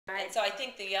And so I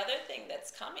think the other thing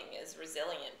that's coming is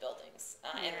resilient buildings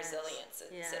and resilience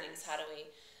in cities. How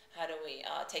do we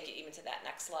take it even to that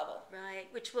next level? Right,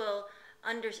 which will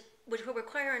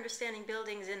require understanding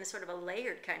buildings in a sort of a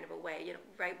layered kind of a way. You know,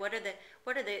 right? What are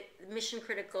the mission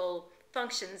critical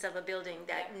functions of a building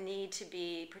that need to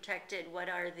be protected? What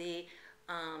are the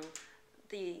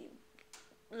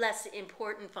less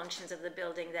important functions of the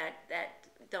building that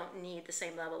don't need the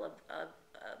same level of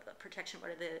protection?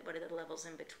 What are the levels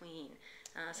in between?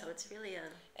 So it's really a...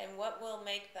 And what will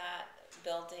make that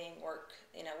building work?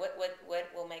 You know, what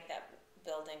will make that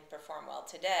building perform well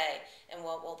today, and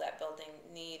what will that building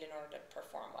need in order to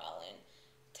perform well in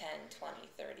 10, 20,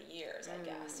 30 years, I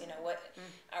guess. You know, what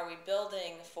are we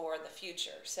building for the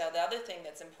future? So the other thing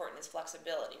that's important is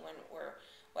flexibility.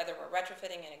 Whether we're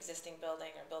retrofitting an existing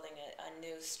building or building a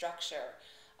new structure,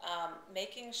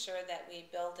 making sure that we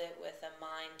build it with a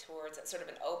mind towards sort of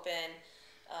an open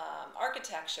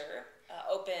architecture,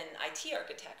 open IT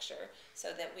architecture, so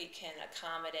that we can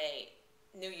accommodate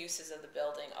new uses of the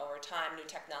building over time, new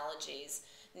technologies,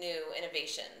 new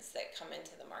innovations that come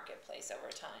into the marketplace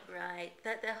over time. Right.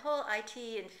 The whole IT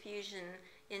infusion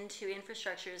into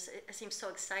infrastructures, it seems so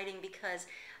exciting because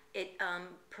it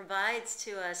provides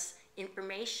to us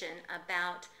information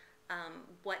about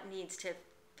what needs to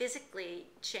physically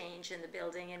change in the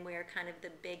building and where kind of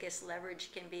the biggest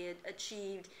leverage can be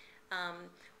achieved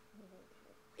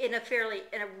in a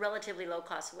relatively low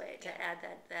cost way to add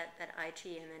that IT,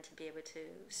 and then to be able to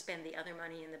spend the other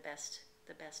money in the best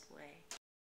way.